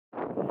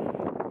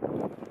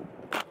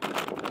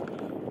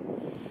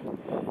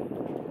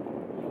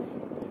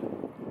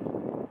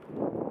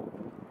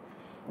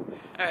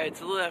Alright,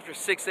 it's a little after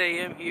 6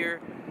 a.m. here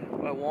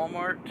by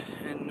Walmart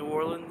in New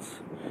Orleans.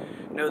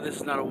 No, this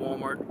is not a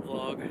Walmart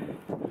vlog.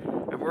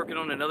 I'm working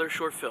on another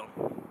short film.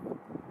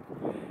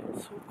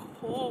 It's so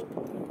cold.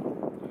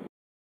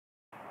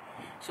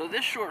 So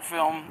this short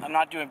film, I'm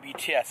not doing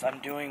BTS, I'm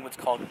doing what's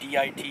called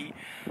d.i.t.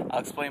 I'll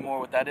explain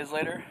more what that is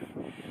later.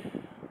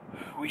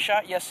 We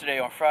shot yesterday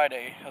on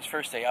Friday. That was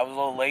first day. I was a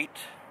little late,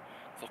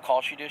 so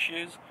call sheet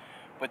issues.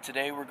 But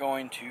today we're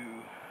going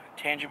to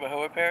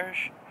Tangipahoa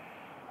Parish,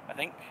 I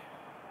think.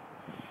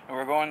 And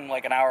we're going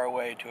like an hour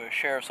away to a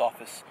sheriff's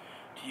office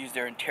to use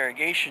their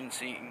interrogation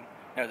scene,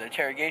 no, the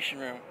interrogation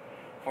room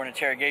for an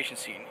interrogation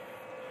scene.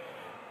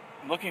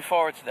 I'm looking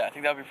forward to that. I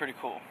think that would be pretty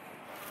cool.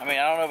 I mean,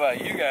 I don't know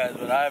about you guys,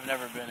 but I've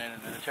never been in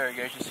an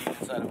interrogation scene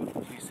inside of a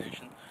police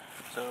station.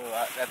 So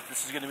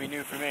this is going to be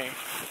new for me.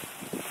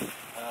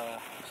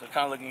 So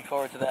kind of looking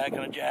forward to that,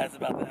 kind of jazzed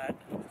about that.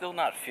 Still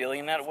not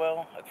feeling that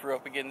well. I threw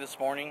up again this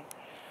morning.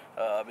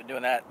 I've been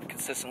doing that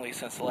consistently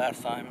since the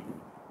last vlog.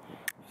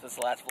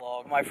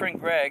 My friend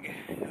Greg,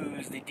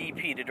 who's the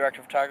DP, the director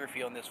of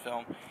photography on this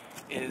film,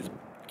 is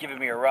giving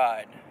me a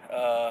ride.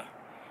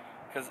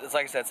 Because it's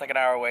like I said, it's like an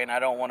hour away and I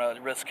don't want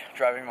to risk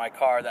driving my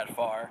car that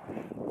far.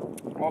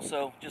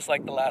 Also, just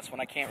like the last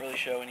one, I can't really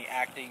show any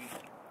acting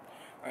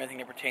or anything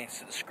that pertains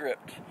to the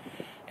script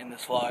in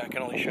this vlog. I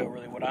can only show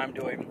really what I'm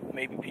doing,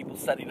 maybe people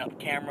setting up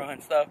camera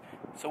and stuff.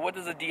 So what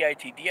does a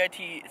d.i.t?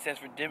 d.i.t stands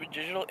for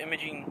Digital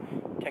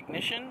Imaging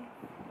Technician.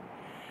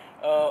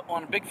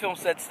 On big film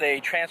sets, they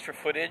transfer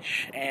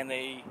footage and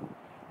they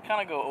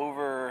kind of go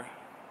over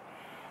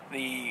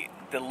the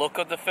look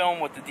of the film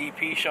with the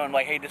DP, showing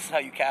like, hey, this is how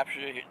you capture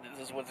it,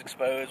 this is what's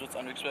exposed, what's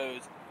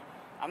underexposed.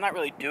 I'm not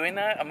really doing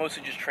that. I'm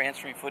mostly just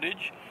transferring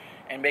footage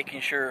and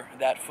making sure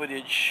that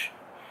footage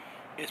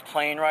is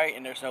playing right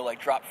and there's no like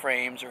drop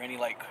frames or any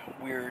like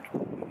weird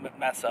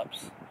mess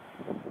ups.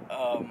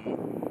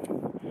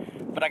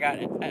 But I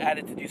got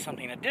added to do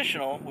something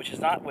additional, which is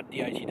not what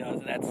d.i.t does,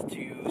 and that's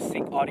to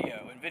sync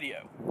audio and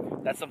video.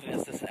 That's something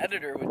that this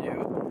editor would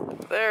do.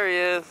 There he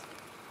is.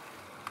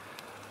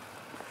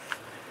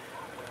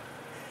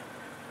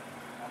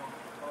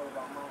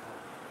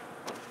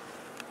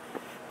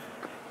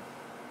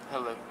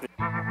 Hello.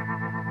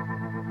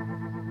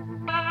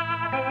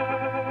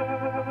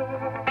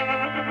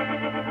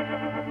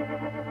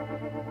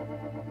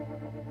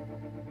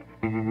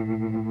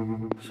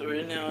 So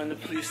we're now in the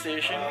police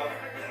station.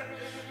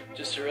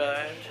 Just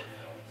arrived.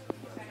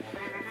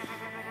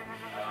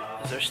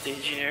 This is our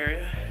staging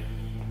area.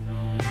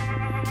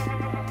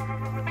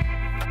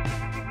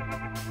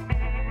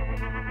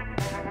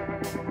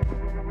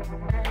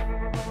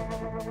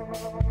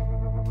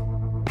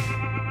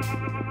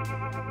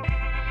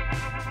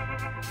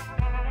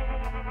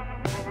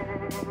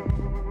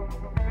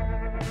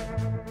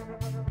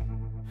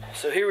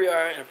 So here we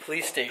are in a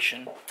police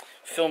station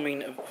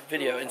filming a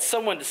video, and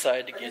someone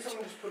decided to get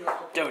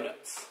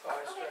donuts.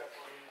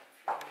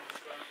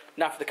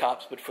 Not for the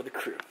cops, but for the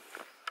crew.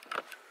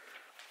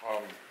 A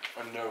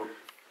note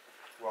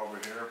while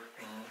we're here.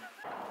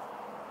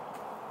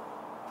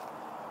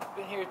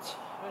 Been here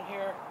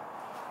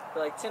for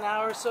like 10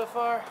 hours so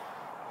far.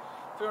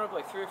 Thrown up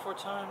like 3 or 4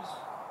 times.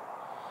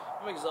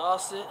 I'm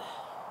exhausted.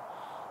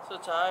 So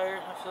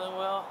tired. Not feeling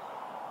well.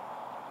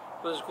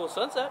 But there's a cool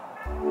sunset.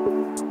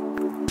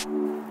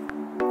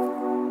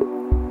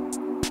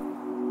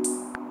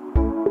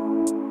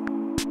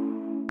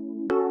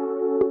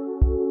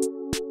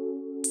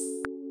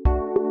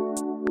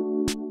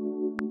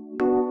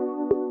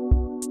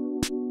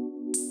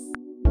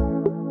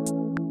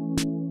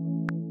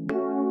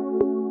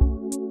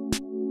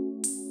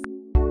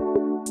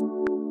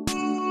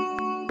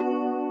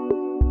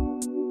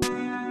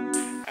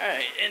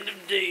 Alright, end of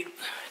day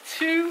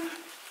 2.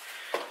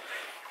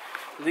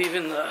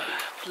 Leaving the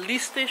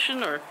police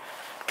station or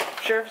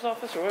sheriff's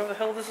office or whatever the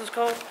hell this is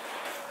called.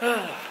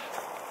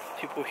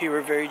 People here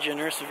were very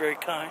generous and very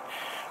kind,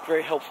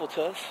 very helpful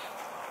to us.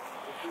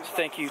 So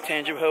thank you,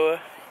 Tangipahoa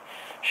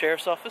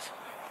Sheriff's Office.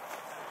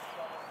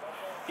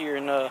 Here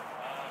in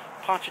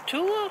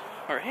Ponchatoula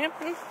or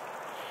Hampton?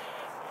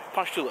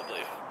 Ponchatoula, I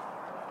believe.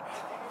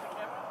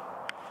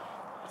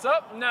 What's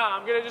up? No,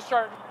 I'm gonna just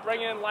start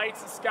bringing in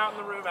lights and scouting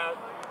the room out.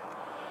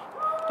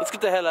 Let's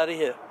get the hell out of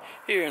here.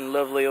 Here in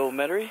lovely old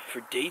Metairie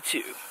for day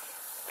 2.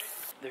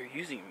 They're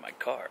using my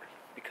car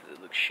because it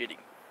looks shitty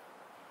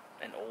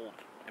and old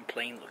and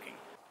plain looking.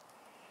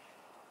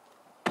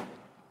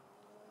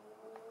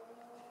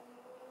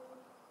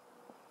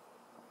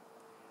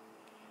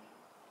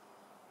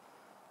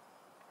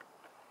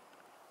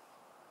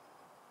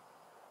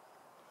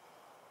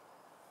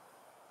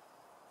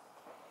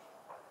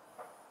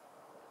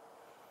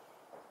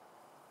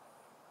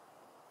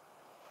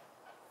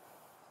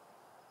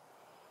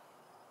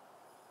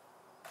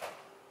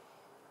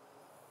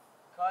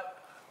 Cut.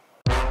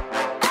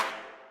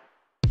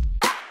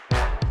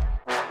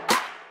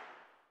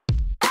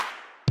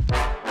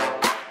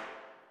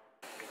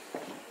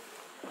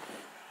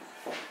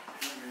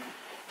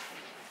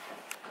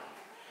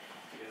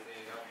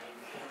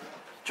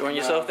 Enjoying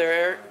yourself there,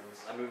 Eric?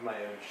 I moved my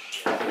own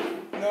shit.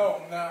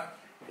 No, I'm not.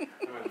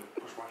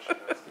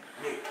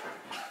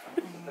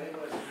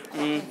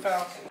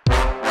 pal.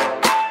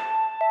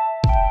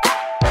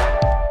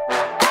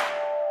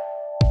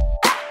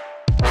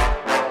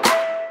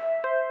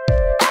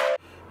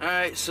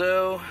 Alright,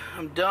 so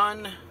I'm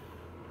done,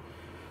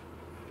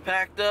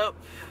 packed up,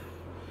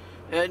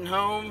 heading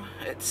home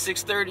at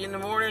 6:30 in the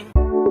morning.